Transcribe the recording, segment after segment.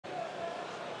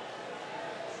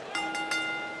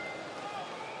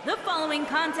The following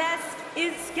contest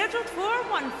is scheduled for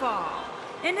one fall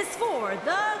and is for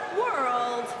the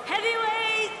World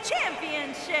Heavyweight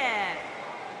Championship.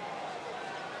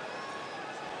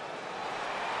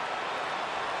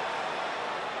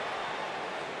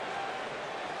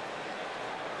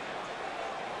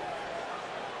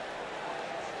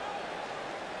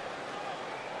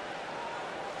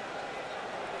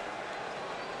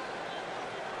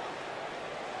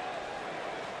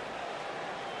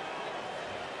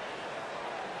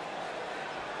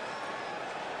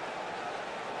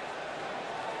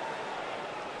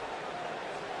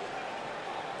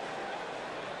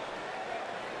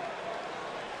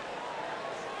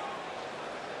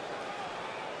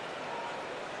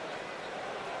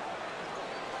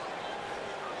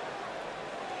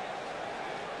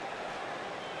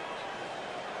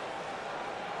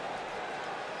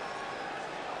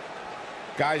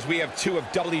 Guys, we have two of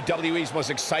WWE's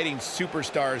most exciting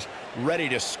superstars ready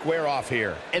to square off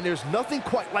here. And there's nothing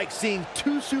quite like seeing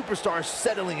two superstars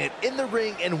settling it in the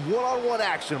ring in one-on-one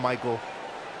action, Michael.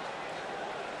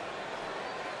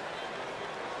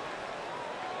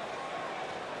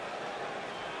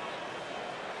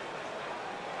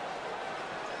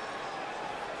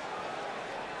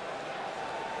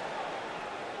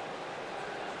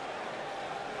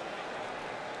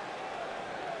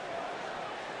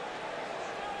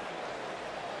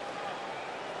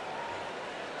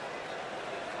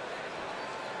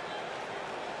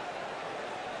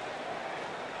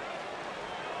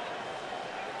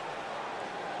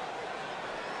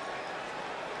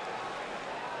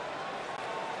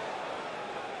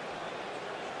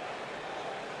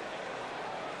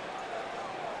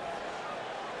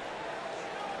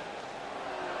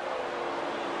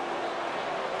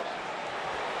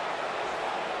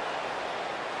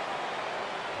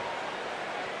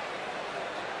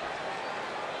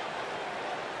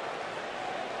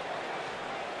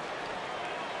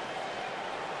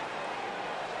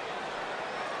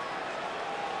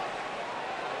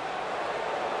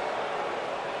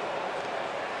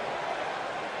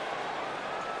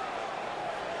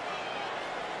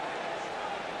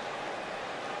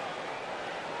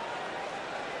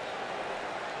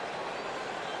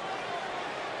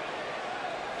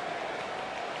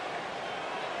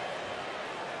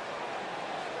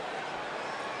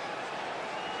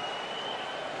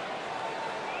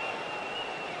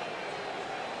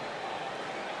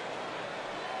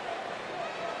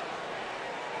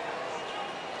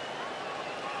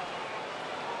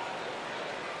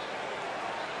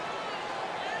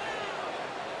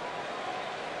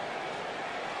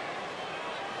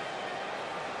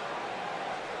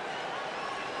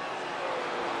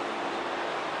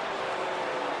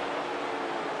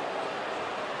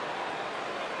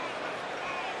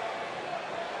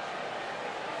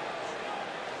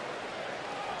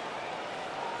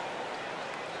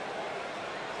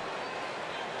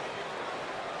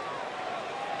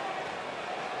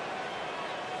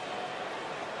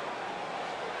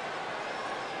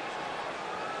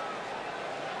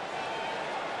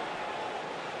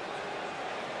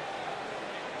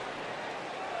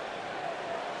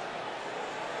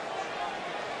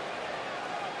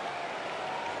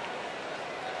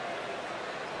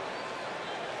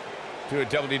 Two of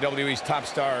WWE's top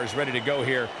stars ready to go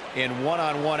here in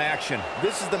one-on-one action.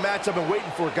 This is the match I've been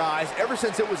waiting for, guys. Ever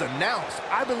since it was announced,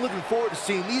 I've been looking forward to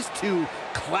seeing these two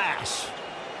clash.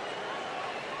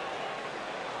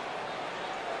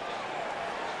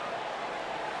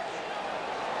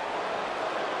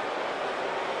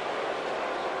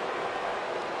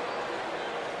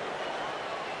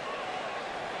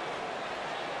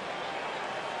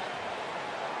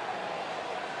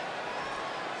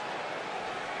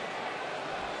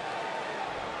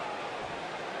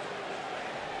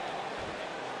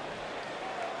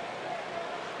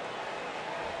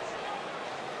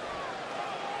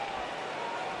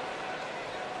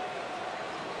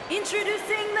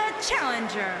 Introducing the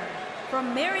challenger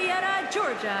from Marietta,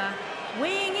 Georgia,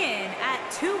 weighing in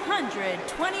at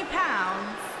 220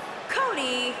 pounds,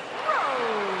 Cody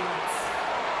Rhodes.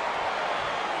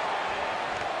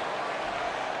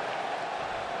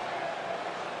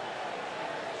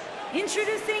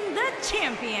 Introducing the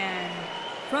champion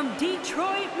from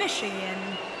Detroit, Michigan,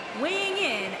 weighing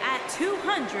in at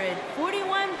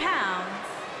 241 pounds,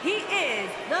 he is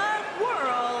the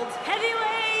World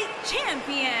Heavyweight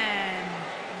Champion,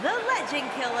 the Legend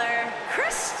Killer,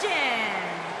 Christian.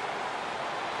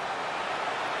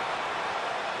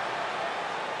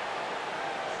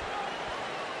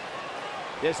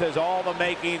 This has all the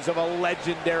makings of a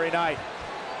legendary night.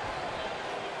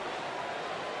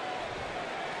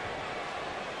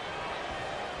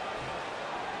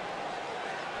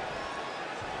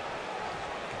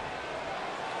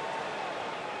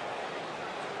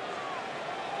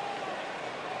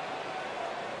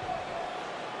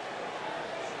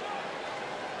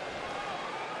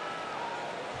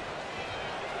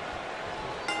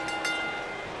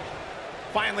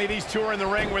 Finally, these two are in the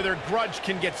ring where their grudge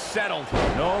can get settled.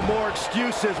 No more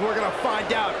excuses. We're going to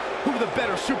find out who the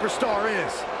better superstar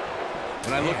is.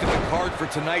 When I looked at the card for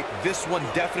tonight, this one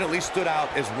definitely stood out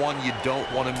as one you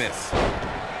don't want to miss.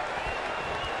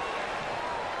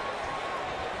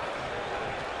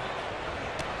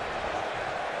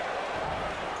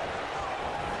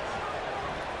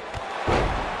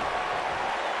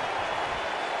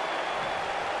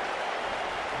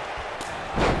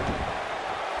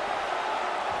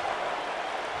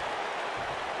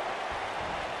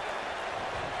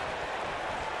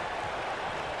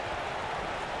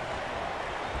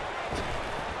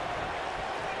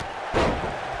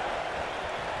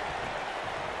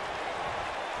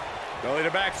 Belly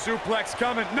to back suplex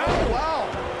coming. No! Oh, wow.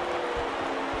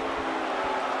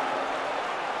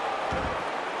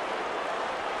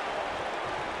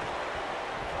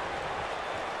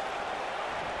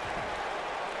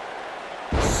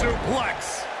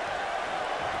 Suplex.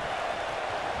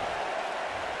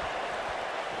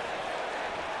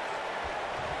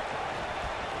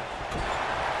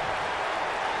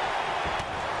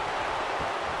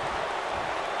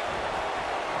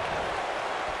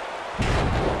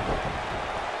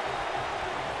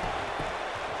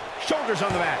 Shoulders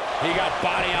on the mat. He got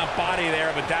body on body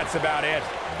there, but that's about it.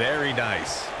 Very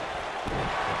nice.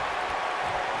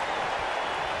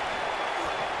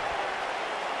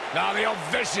 Now the old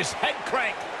vicious head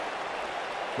crank.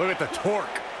 Look at the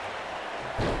torque.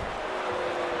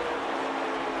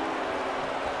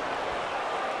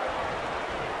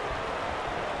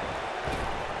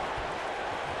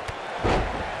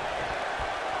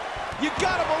 You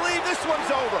gotta believe this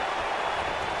one's over.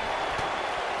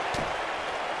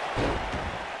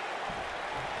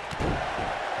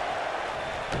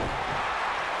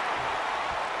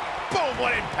 Boom,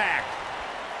 what impact.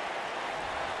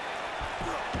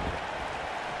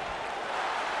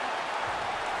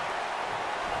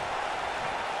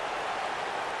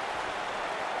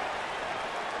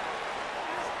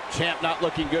 Champ not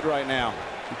looking good right now.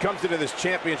 He comes into this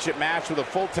championship match with a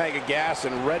full tank of gas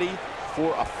and ready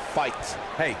for a fight.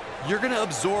 Hey, you're going to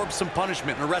absorb some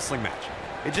punishment in a wrestling match.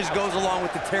 It just goes along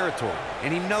with the territory,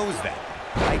 and he knows that.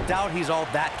 I doubt he's all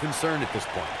that concerned at this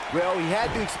point. Well, he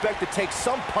had to expect to take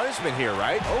some punishment here,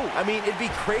 right? Oh, I mean, it'd be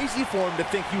crazy for him to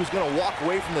think he was going to walk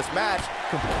away from this match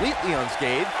completely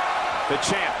unscathed. The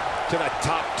champ to the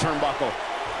top turnbuckle.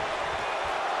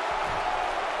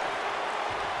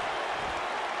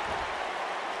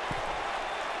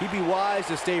 He'd be wise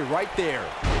to stay right there.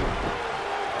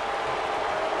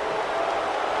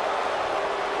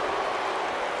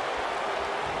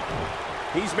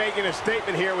 He's making a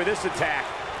statement here with this attack.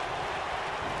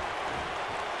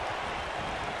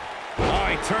 Oh,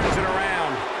 he turns it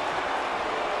around.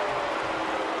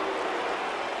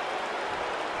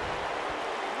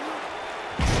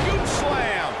 Scoop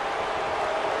slam.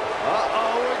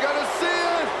 Uh-oh, we're gonna see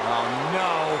it. Oh,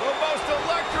 no. The most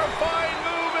electrifying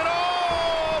move in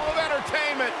all of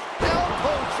entertainment.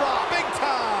 Elbow drop. Big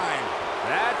time.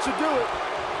 That should do it.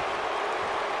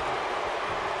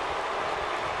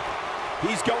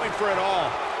 He's going for it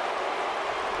all.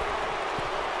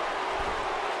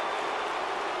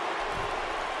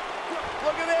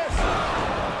 Look at this.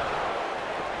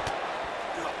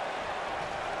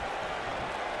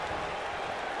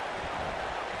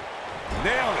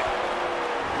 Nailed it.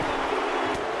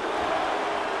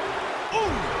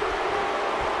 Ooh.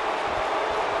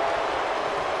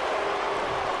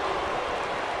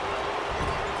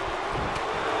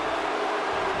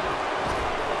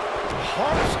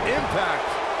 Harsh impact.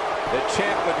 The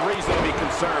champ with reason to be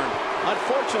concerned.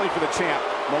 Unfortunately for the champ,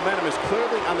 momentum is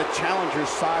clearly on the challenger's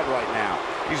side right now.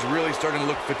 He's really starting to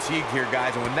look fatigued here,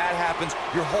 guys, and when that happens,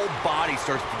 your whole body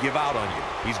starts to give out on you.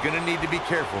 He's going to need to be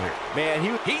careful here. Man,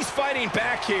 he's fighting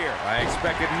back here. I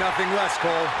expected nothing less,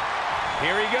 Cole.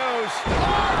 Here he goes.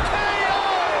 RKO!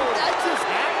 That just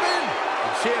happened.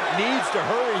 The champ needs to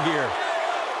hurry here.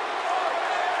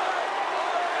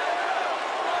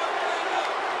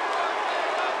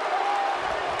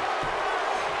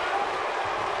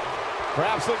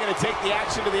 Perhaps looking to take the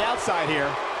action to the outside here.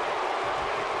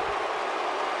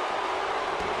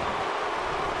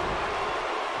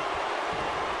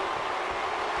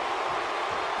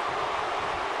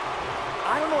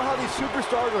 I don't know how these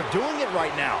superstars are doing it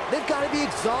right now. They've got to be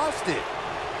exhausted.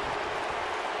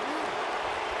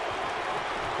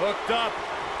 Hooked up.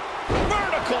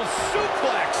 Vertical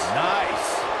suplex.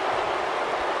 Nice.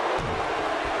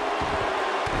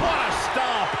 What a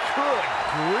stomp. Good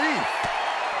grief.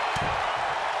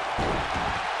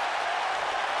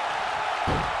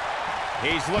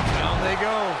 He's looking. Down they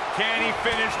go. Can he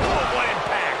finish? Oh, what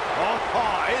impact. Oh,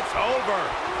 it's over.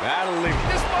 That'll leave.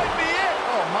 This might be it.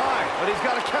 Oh, my. But he's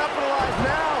got to capitalize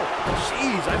now.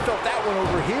 Jeez, I felt that one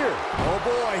over here. Oh,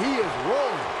 boy, he is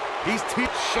rolling. He's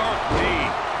sharp knee.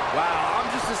 Wow, I'm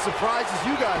just as surprised as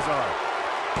you guys are.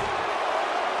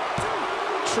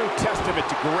 True testament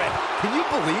to grit. Can you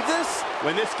believe this?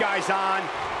 When this guy's on,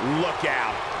 look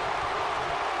out.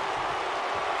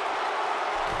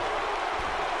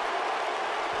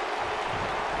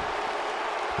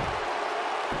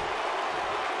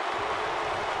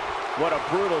 What a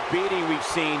brutal beating we've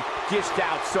seen dished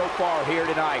out so far here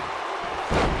tonight.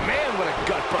 Man, what a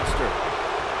gut buster.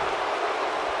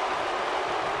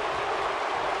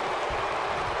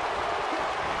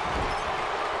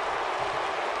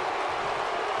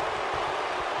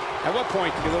 At what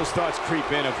point do those thoughts creep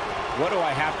in of, what do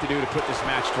I have to do to put this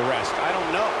match to rest? I don't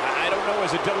know. I don't know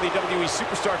as a WWE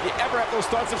superstar if you ever have those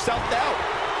thoughts of self-doubt.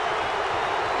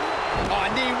 Oh, a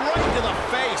knee right to the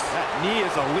face. That knee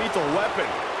is a lethal weapon.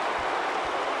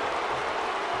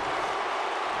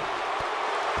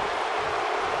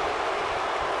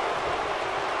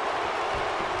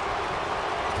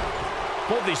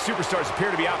 Both these superstars appear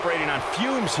to be operating on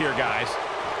fumes here, guys.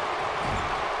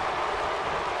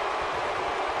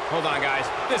 Hold on, guys.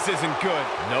 This isn't good.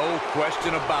 No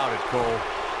question about it, Cole.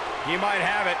 He might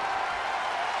have it.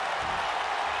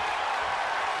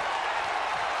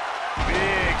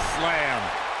 Big slam.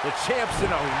 The champ's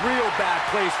in a real bad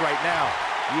place right now.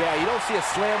 Yeah, you don't see a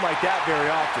slam like that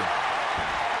very often.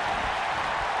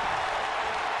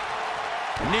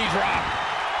 Knee drop.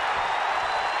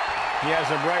 He has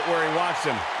him right where he wants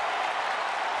him.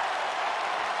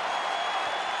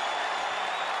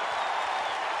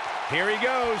 Here he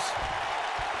goes.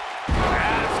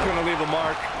 That's going to leave a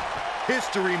mark.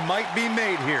 History might be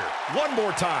made here. One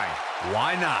more time.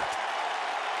 Why not?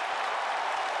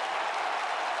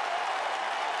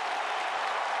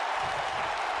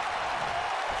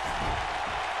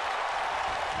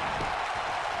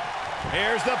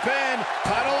 Here's the pin.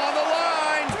 Title on the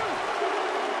line.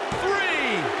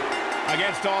 3.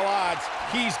 Against all odds,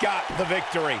 he's got the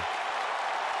victory.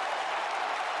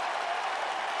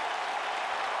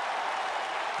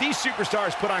 These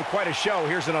superstars put on quite a show.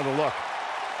 Here's another look.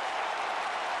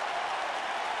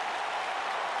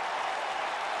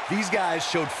 These guys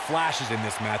showed flashes in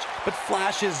this match, but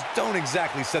flashes don't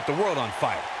exactly set the world on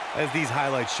fire, as these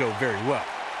highlights show very well.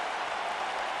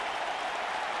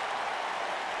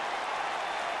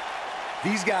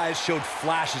 These guys showed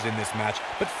flashes in this match,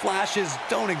 but flashes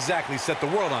don't exactly set the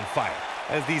world on fire,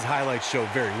 as these highlights show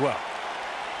very well.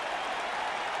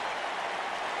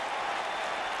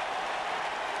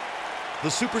 The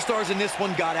superstars in this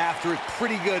one got after it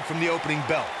pretty good from the opening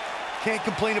bell. Can't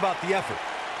complain about the effort,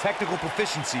 technical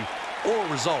proficiency, or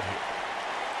result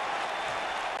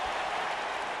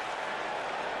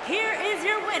here. Here is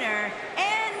your winner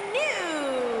and new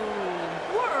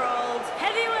World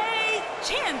Heavyweight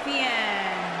Champion,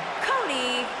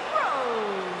 Cody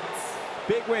Rhodes.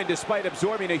 Big win despite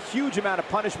absorbing a huge amount of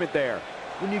punishment there.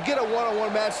 When you get a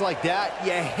one-on-one match like that,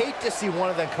 you hate to see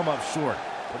one of them come up short.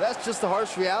 But that's just the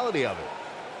harsh reality of it.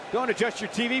 Don't adjust your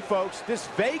TV, folks. This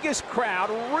Vegas crowd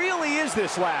really is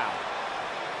this loud.